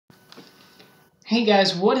Hey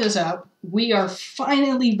guys, what is up? We are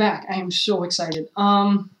finally back. I am so excited.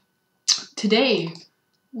 Today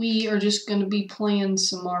we are just gonna be playing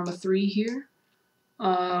some Arma 3 here.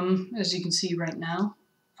 As you can see right now.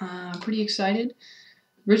 Pretty excited.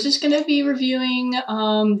 We're just gonna be reviewing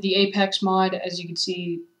the Apex mod. As you can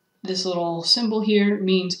see, this little symbol here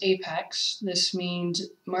means Apex. This means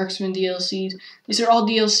Marksman DLCs. These are all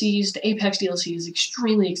DLCs. The Apex DLC is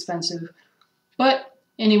extremely expensive, but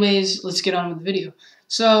anyways, let's get on with the video.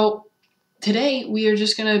 So today we are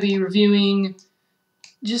just going to be reviewing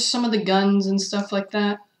just some of the guns and stuff like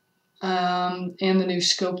that, and the new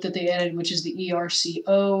scope that they added, which is the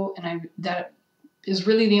ERCO, and that is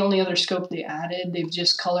really the only other scope they added. They've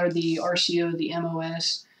just colored the RCO, the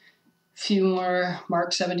MOS, few more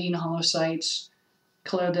Mark 17 hollow sights,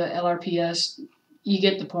 colored the LRPS. You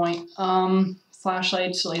get the point.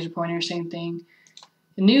 Flashlights, laser pointer, same thing.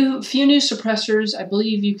 Few new suppressors. I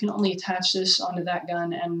believe you can only attach this onto that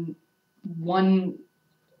gun, and one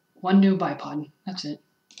new bipod. That's it.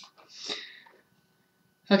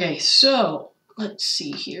 Okay, so let's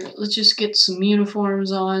see here. Let's just get some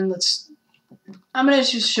uniforms on. I'm gonna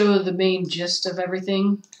just show the main gist of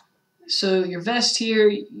everything. So your vest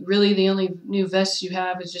here, really the only new vests you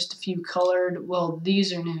have is just a few colored. Well,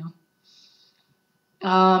 these are new.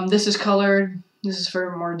 This is colored. This is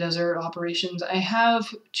for more desert operations. I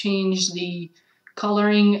have changed the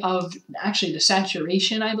coloring of, actually the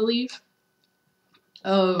saturation, I believe,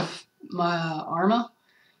 of my Arma,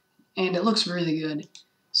 and it looks really good.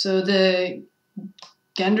 So the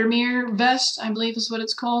Gendermere vest, I believe is what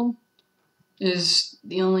it's called, is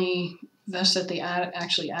the only vest that they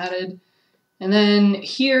actually added. And then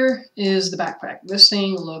here is the backpack. This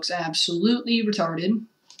thing looks absolutely retarded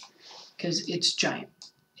because it's giant.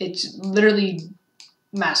 It's literally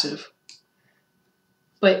massive,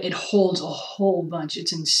 but it holds a whole bunch.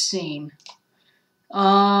 It's insane.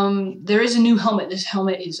 There is a new helmet. This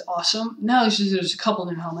helmet is awesome. No, there's a couple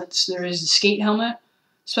new helmets. There is the skate helmet,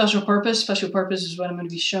 special purpose. Special purpose is what I'm going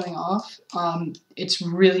to be showing off. It's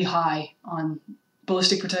really high on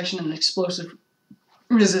ballistic protection and explosive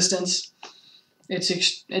resistance.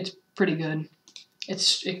 It's pretty good.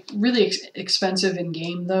 It's really expensive in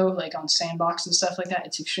game though, like on sandbox and stuff like that.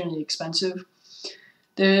 It's extremely expensive.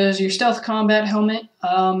 There's your stealth combat helmet.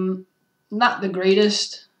 Not the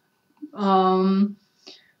greatest. You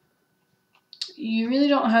really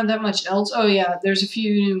don't have that much else. Oh yeah, there's a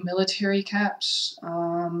few new military caps.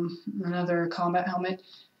 Another combat helmet.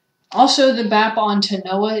 Also, the map on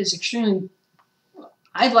Tanoa is extremely...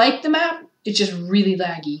 I like the map. It's just really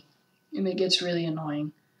laggy, and it gets really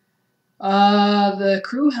annoying. The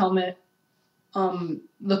crew helmet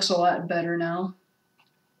looks a lot better now.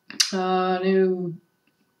 New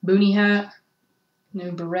boonie hat,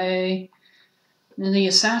 new beret, and the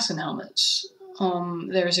assassin helmets.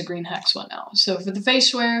 There's a green hex one now. So for the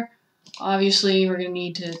face wear, obviously we're gonna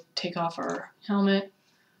need to take off our helmet.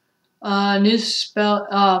 New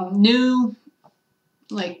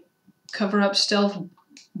like cover up stealth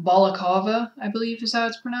balaclava, I believe is how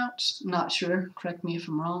it's pronounced. Not sure. Correct me if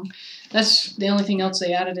I'm wrong. That's the only thing else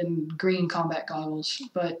they added, in green combat goggles.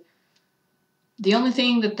 But the only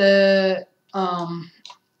thing that the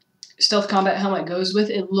stealth combat helmet goes with,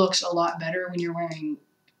 it looks a lot better when you're wearing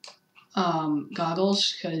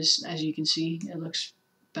goggles, because as you can see, it looks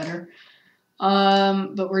better.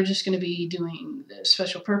 But we're just going to be doing the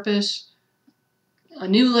special purpose. A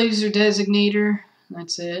new laser designator.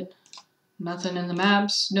 That's it. Nothing in the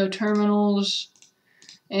maps, no terminals,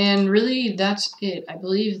 and really that's it. I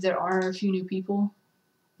believe there are a few new people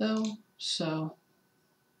though, so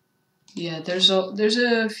yeah, there's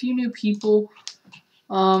a few new people.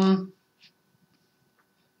 The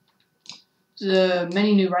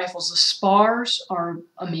many new rifles. The spars are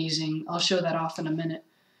amazing. I'll show that off in a minute.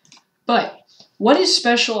 But what is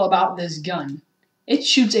special about this gun? It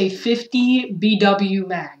shoots a 50 BW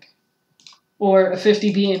mag, or a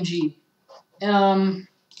 50 BMG.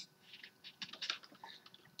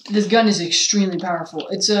 This gun is extremely powerful.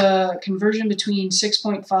 It's a conversion between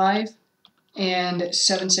 6.5 and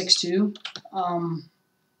 7.62.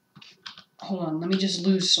 Hold on, let me just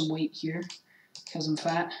lose some weight here because I'm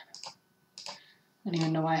fat. I don't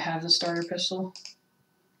even know why I have the starter pistol.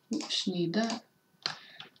 Oops, need that.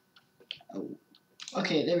 Oh,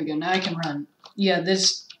 okay, there we go. Now I can run. Yeah,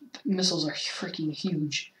 missiles are freaking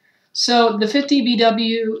huge. So the 50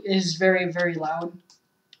 BW is very, very loud.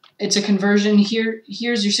 It's a conversion. Here's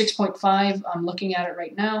your 6.5. I'm looking at it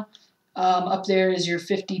right now. Up there is your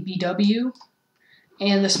 50 BW.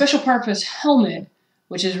 And the special purpose helmet,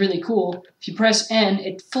 which is really cool, if you press N,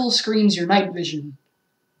 it full screens your night vision.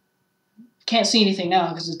 can't see anything now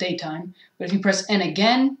because it's daytime. But if you press N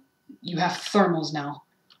again, you have thermals now.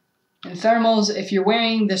 And thermals, if you're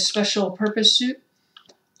wearing this special purpose suit,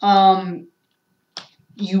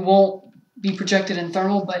 you won't be projected in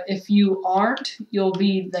thermal, but if you aren't, you'll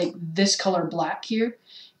be like this color black here.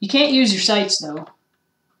 You can't use your sights though.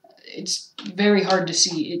 It's very hard to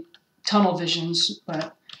see. Tunnel visions,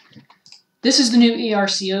 but this is the new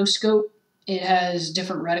ERCO scope. It has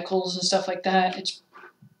different reticles and stuff like that.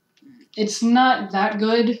 It's not that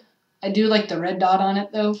good. I do like the red dot on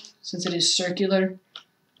it though, since it is circular.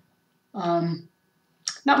 Not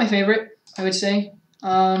my favorite, I would say.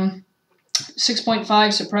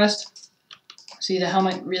 6.5 suppressed. See, the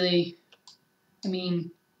helmet really, I mean,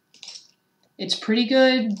 it's pretty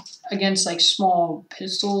good against like small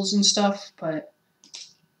pistols and stuff, but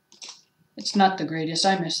it's not the greatest.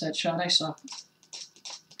 I missed that shot. I saw.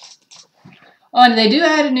 Oh, and they do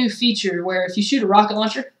add a new feature where if you shoot a rocket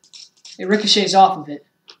launcher, it ricochets off of it.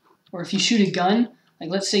 Or if you shoot a gun, like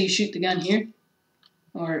let's say you shoot the gun here,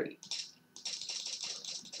 or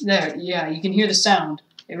there, yeah, you can hear the sound.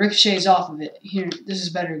 It ricochets off of it. Here, this is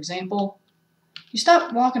a better example. You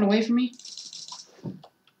stop walking away from me.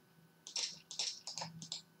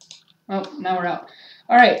 Oh, now we're out.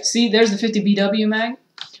 Alright, see, there's the 50 BW mag.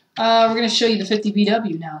 We're going to show you the 50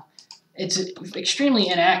 BW now. It's extremely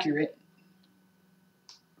inaccurate.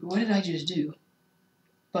 What did I just do?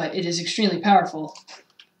 But it is extremely powerful.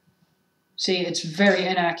 See, it's very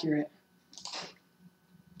inaccurate.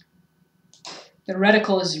 The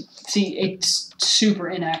reticle is, see, it's super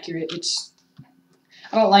inaccurate.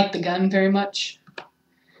 I don't like the gun very much.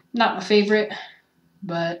 Not my favorite,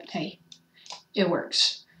 but hey, it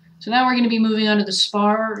works. So now we're going to be moving on to the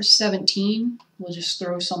SPAR 17. We'll just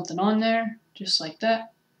throw something on there, just like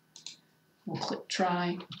that. We'll click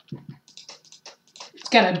try. It's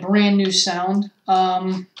got a brand new sound.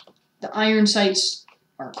 The iron sights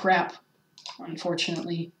are crap,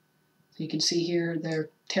 unfortunately. So you can see here, they're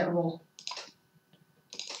terrible.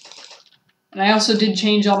 And I also did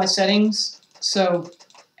change all my settings, so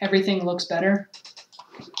everything looks better.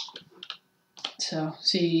 So,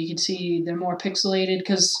 see, you can see they're more pixelated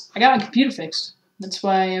because I got my computer fixed. That's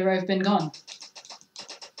why I've been gone.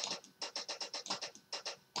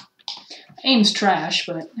 Aim's trash,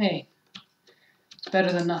 but hey, it's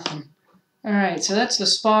better than nothing. Alright, so that's the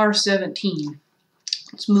SPAR 17.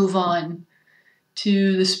 Let's move on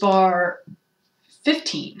to the SPAR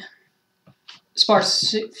 15.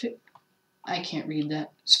 I can't read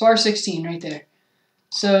that. SPAR 16 right there.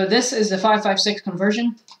 So this is the 5.56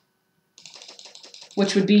 conversion,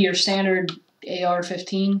 which would be your standard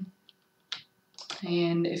AR-15.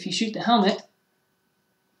 And if you shoot the helmet,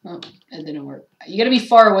 oh, that didn't work. You gotta be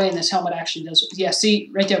far away and this helmet actually does it. Yeah, see,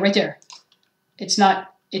 right there, right there. It's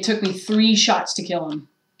not, it took me 3 shots to kill him.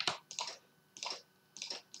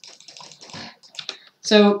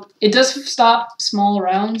 So it does stop small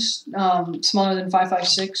rounds, smaller than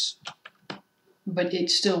 5.56, but it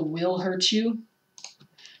still will hurt you.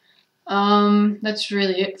 That's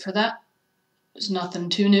really it for that. There's nothing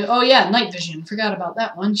too new. Oh yeah, night vision. Forgot about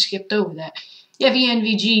that one. Skipped over that. You have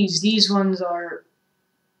ENVGs. These ones are,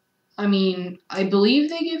 I mean, I believe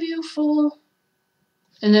they give you full.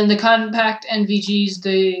 And then the compact NVGs,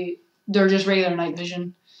 they're just regular night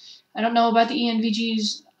vision. I don't know about the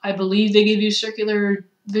ENVGs. I believe they give you circular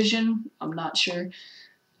vision. I'm not sure.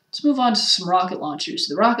 Let's move on to some rocket launchers.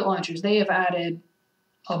 The rocket launchers, they have added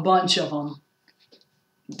a bunch of them.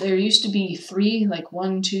 There used to be 3, like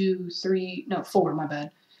 1, 2, 3, no, 4, my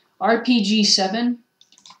bad. RPG-7,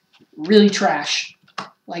 really trash.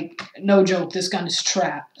 Like, no joke, this gun is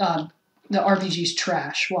trash. The RPG's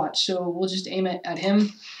trash. Watch, so we'll just aim it at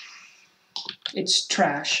him. It's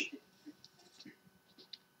trash.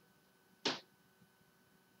 I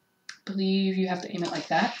believe you have to aim it like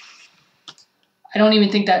that. I don't even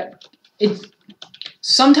think that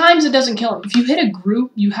sometimes it doesn't kill him. If you hit a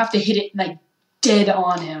group, you have to hit it like dead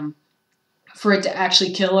on him for it to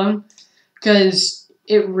actually kill him, because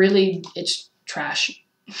it's trash.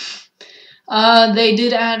 They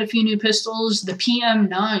did add a few new pistols. The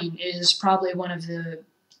PM9 is probably one of the,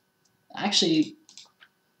 actually,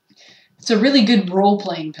 it's a really good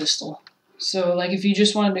role-playing pistol. So, like, if you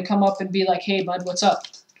just wanted to come up and be like, hey, bud, what's up?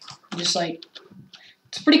 Just like,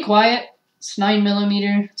 it's pretty quiet. It's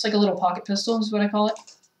 9mm. It's like a little pocket pistol is what I call it.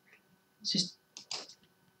 It's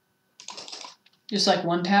just like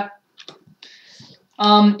one tap.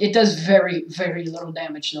 It does very, very little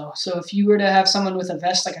damage though. So if you were to have someone with a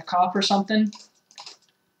vest like a cop or something,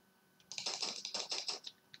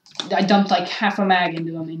 I dumped like half a mag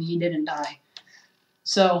into him and he didn't die.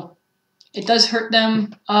 So it does hurt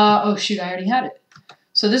them. Oh shoot, I already had it.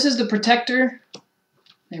 So this is the protector.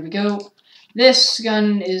 There we go. This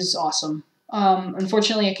gun is awesome.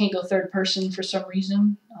 Unfortunately, I can't go third person for some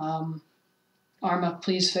reason. Arma,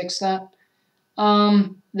 please fix that.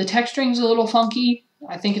 The texturing's a little funky.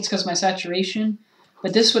 I think it's because of my saturation.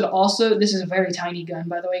 But this would also, this is a very tiny gun,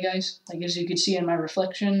 by the way, guys. Like, as you can see in my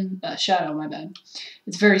reflection, shadow, my bad.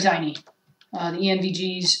 It's very tiny. The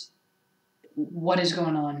ENVGs, what is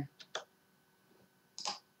going on?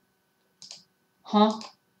 Huh?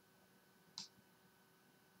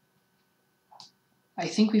 I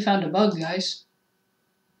think we found a bug, guys.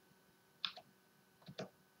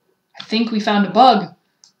 I think we found a bug.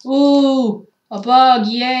 Ooh, a bug,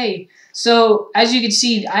 yay. So, as you can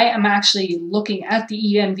see, I am actually looking at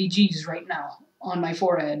the ENVGs right now on my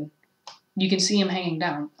forehead. You can see them hanging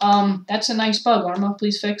down. That's a nice bug, Arma,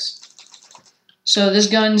 please fix. So, this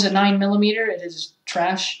gun's a 9mm. It is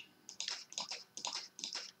trash.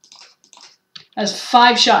 Has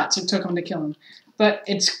 5 shots it took him to kill him. But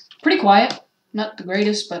it's pretty quiet. Not the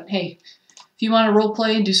greatest, but hey. If you want to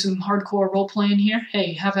roleplay and do some hardcore roleplaying here,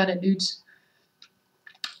 hey, have at it, dudes.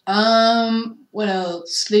 What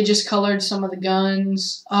else? They just colored some of the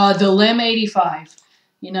guns. The Lim 85.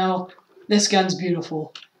 You know, this gun's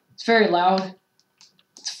beautiful. It's very loud.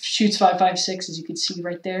 It shoots 5.56, as you can see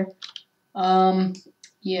right there.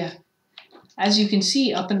 Yeah. As you can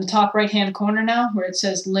see up in the top right-hand corner now, where it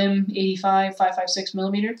says Lim 85,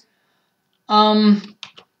 5.56mm.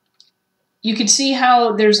 You can see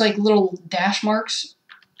how there's like little dash marks.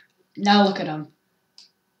 Now look at them.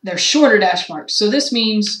 They're shorter dash marks. So this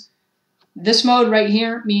means, this mode right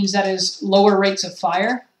here means that is lower rates of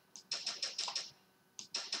fire.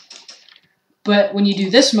 But when you do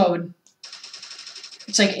this mode,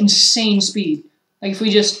 it's like insane speed. Like if we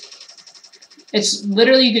just, it's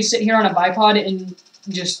literally, you could sit here on a bipod and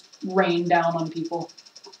just rain down on people.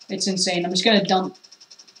 It's insane. I'm just going to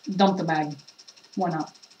dump the mag. Why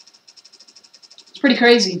not? It's pretty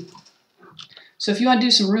crazy. So if you want to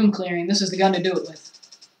do some room clearing, this is the gun to do it with.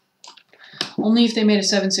 Only if they made a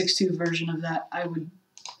 7.62 version of that, I would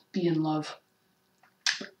be in love.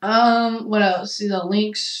 What else? See the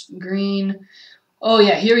links, green. Oh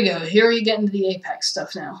yeah, here we go. Here we get into the Apex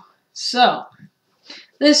stuff now. So,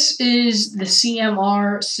 this is the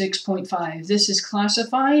CMR 6.5. This is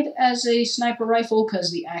classified as a sniper rifle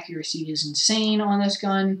because the accuracy is insane on this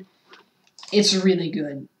gun. It's really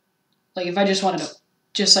good. Like if I just wanted to,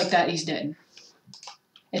 just like that, he's dead.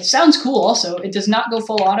 It sounds cool also. It does not go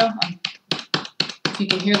full auto. If you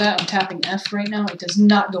can hear that, I'm tapping F right now. It does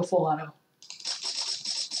not go full auto.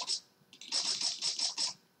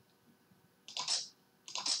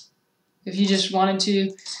 If you just wanted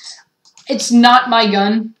to. It's not my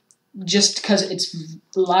gun, just because it's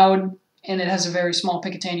loud and it has a very small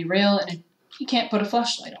Picatinny rail and you can't put a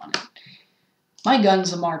flashlight on it. My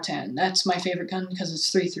gun's the Martin. That's my favorite gun because it's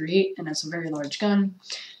 338 and it's a very large gun.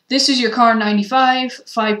 This is your Kar 95,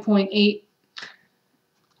 5.8.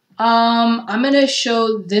 I'm going to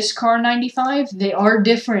show this Kar 95. They are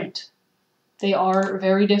different. They are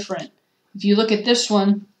very different. If you look at this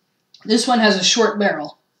one has a short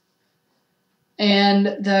barrel. And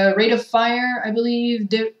the rate of fire, I believe,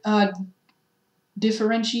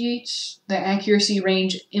 differentiates the accuracy,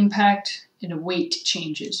 range, impact, and the weight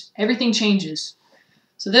changes. Everything changes.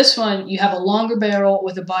 So this one, you have a longer barrel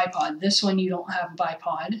with a bipod. This one, you don't have a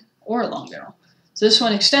bipod or a long barrel. So this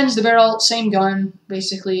one extends the barrel, same gun,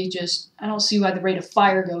 basically, just, I don't see why the rate of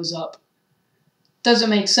fire goes up. Doesn't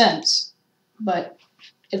make sense, but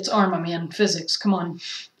it's Arma, man. Physics, come on.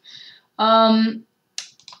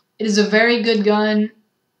 It is a very good gun.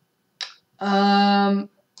 And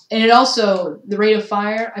it also, the rate of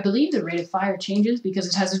fire, I believe the rate of fire changes because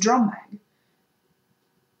it has a drum mag.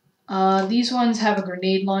 These ones have a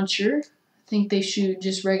grenade launcher. I think they shoot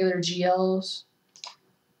just regular GLs.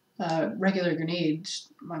 Regular grenades,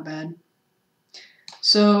 my bad.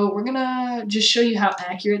 So we're gonna just show you how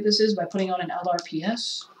accurate this is by putting on an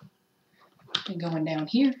LRPS. And going down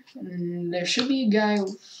here. And there should be a guy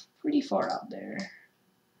pretty far out there.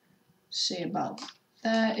 Say about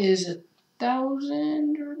that is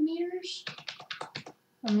 1,000 meters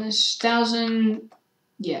on this 1,000.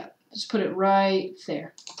 Yeah, let's put it right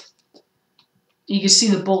there. You can see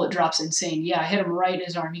the bullet drops insane. Yeah, I hit him right in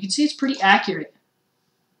his arm. You can see it's pretty accurate.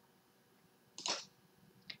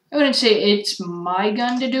 I wouldn't say it's my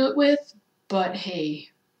gun to do it with, but hey,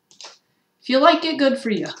 if you like it, good for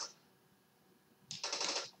you.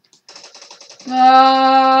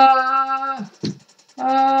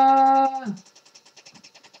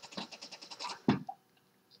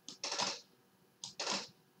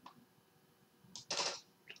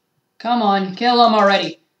 Come on, kill him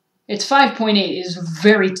already. It's 5.8. It's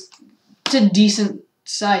it's a decent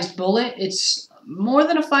sized bullet. It's more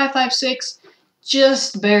than a 5.56,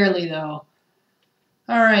 just barely though.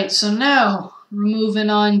 Alright, so now we're moving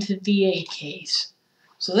on to the AKs.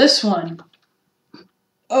 So this one,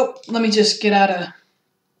 oh, let me just get out of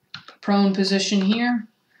prone position here.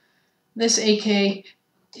 This AK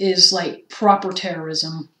is like proper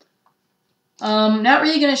terrorism. Not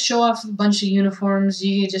really going to show off a bunch of uniforms.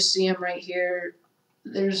 You can just see them right here.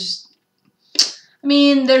 There's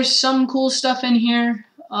some cool stuff in here.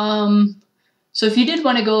 So if you did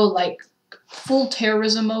want to go like full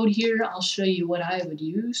terrorism mode here, I'll show you what I would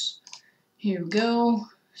use. Here we go.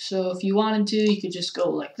 So if you wanted to, you could just go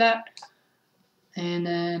like that. And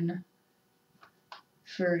then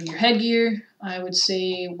for your headgear, I would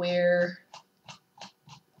say wear,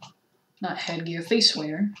 not headgear, face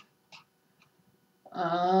wear.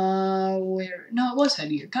 No, it was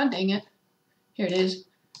headgear. God dang it. Here it is.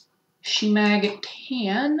 Shemag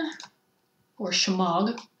tan, or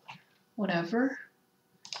Shemag, whatever.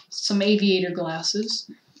 Some aviator glasses.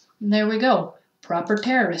 And there we go. Proper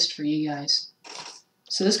terrorist for you guys.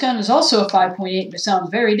 So this gun is also a 5.8, but it sounds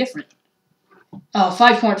very different.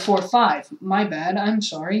 5.45. My bad. I'm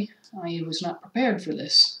sorry. I was not prepared for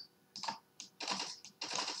this.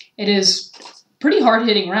 It is pretty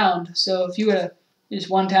hard-hitting round, so if you were to just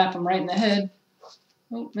one-tap him right in the head...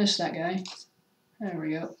 Oh, missed that guy. There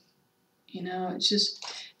we go. You know, it's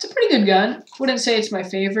a pretty good gun. Wouldn't say it's my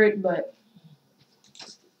favorite, but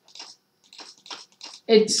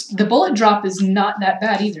the bullet drop is not that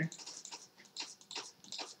bad either.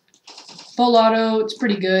 Full auto, it's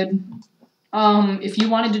pretty good. If you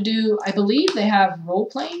wanted to do, I believe they have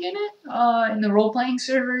role-playing in it, in the role-playing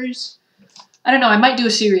servers. I don't know, I might do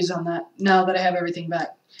a series on that now that I have everything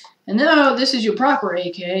back. And now this is your proper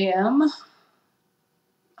AKM.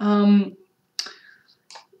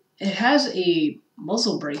 It has a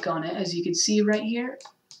muzzle brake on it, as you can see right here.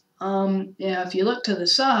 Yeah, if you look to the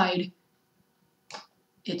side,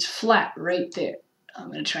 it's flat right there.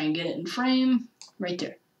 I'm going to try and get it in frame. Right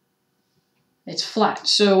there. It's flat.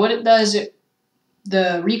 So what it does,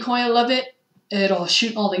 the recoil of it, it'll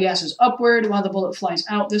shoot all the gases upward while the bullet flies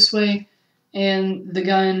out this way, and the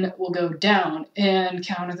gun will go down and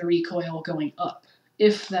counter the recoil going up,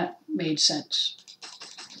 if that made sense.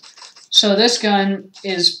 So this gun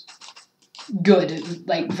is good,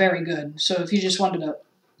 like very good. So if you just wanted to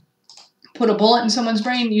put a bullet in someone's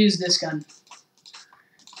brain, use this gun.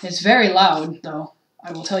 It's very loud, though,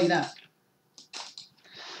 I will tell you that.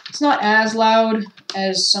 It's not as loud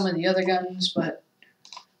as some of the other guns, but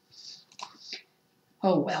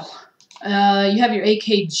oh well. You have your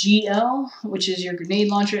AKGL, which is your grenade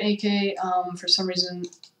launcher AK. For some reason,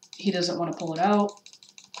 he doesn't want to pull it out,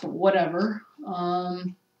 but whatever.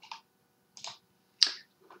 I'm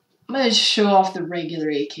going to show off the regular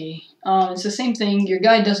AK. It's the same thing. Your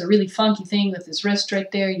guy does a really funky thing with his wrist right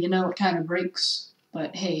there. You know, it kind of breaks,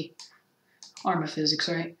 but hey, Arma physics,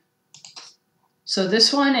 right? So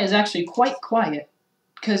this one is actually quite quiet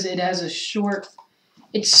because it has a short,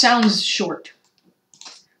 it sounds short.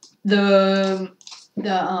 What's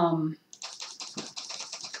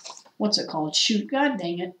it called? Shoot, god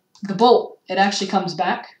dang it. The bolt, it actually comes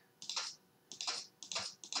back.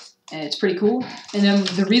 And it's pretty cool. And then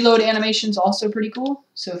the reload animation's also pretty cool.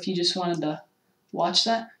 So if you just wanted to watch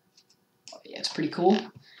that, oh, yeah, it's pretty cool.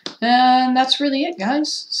 And that's really it,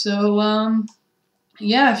 guys. So,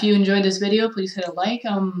 yeah, if you enjoyed this video, please hit a like.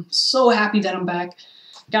 I'm so happy that I'm back.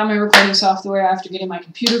 Got my recording software after getting my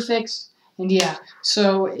computer fixed. And yeah,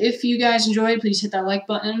 so if you guys enjoyed, please hit that like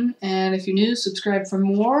button. And if you're new, subscribe for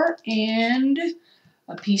more. And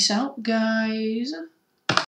peace out, guys.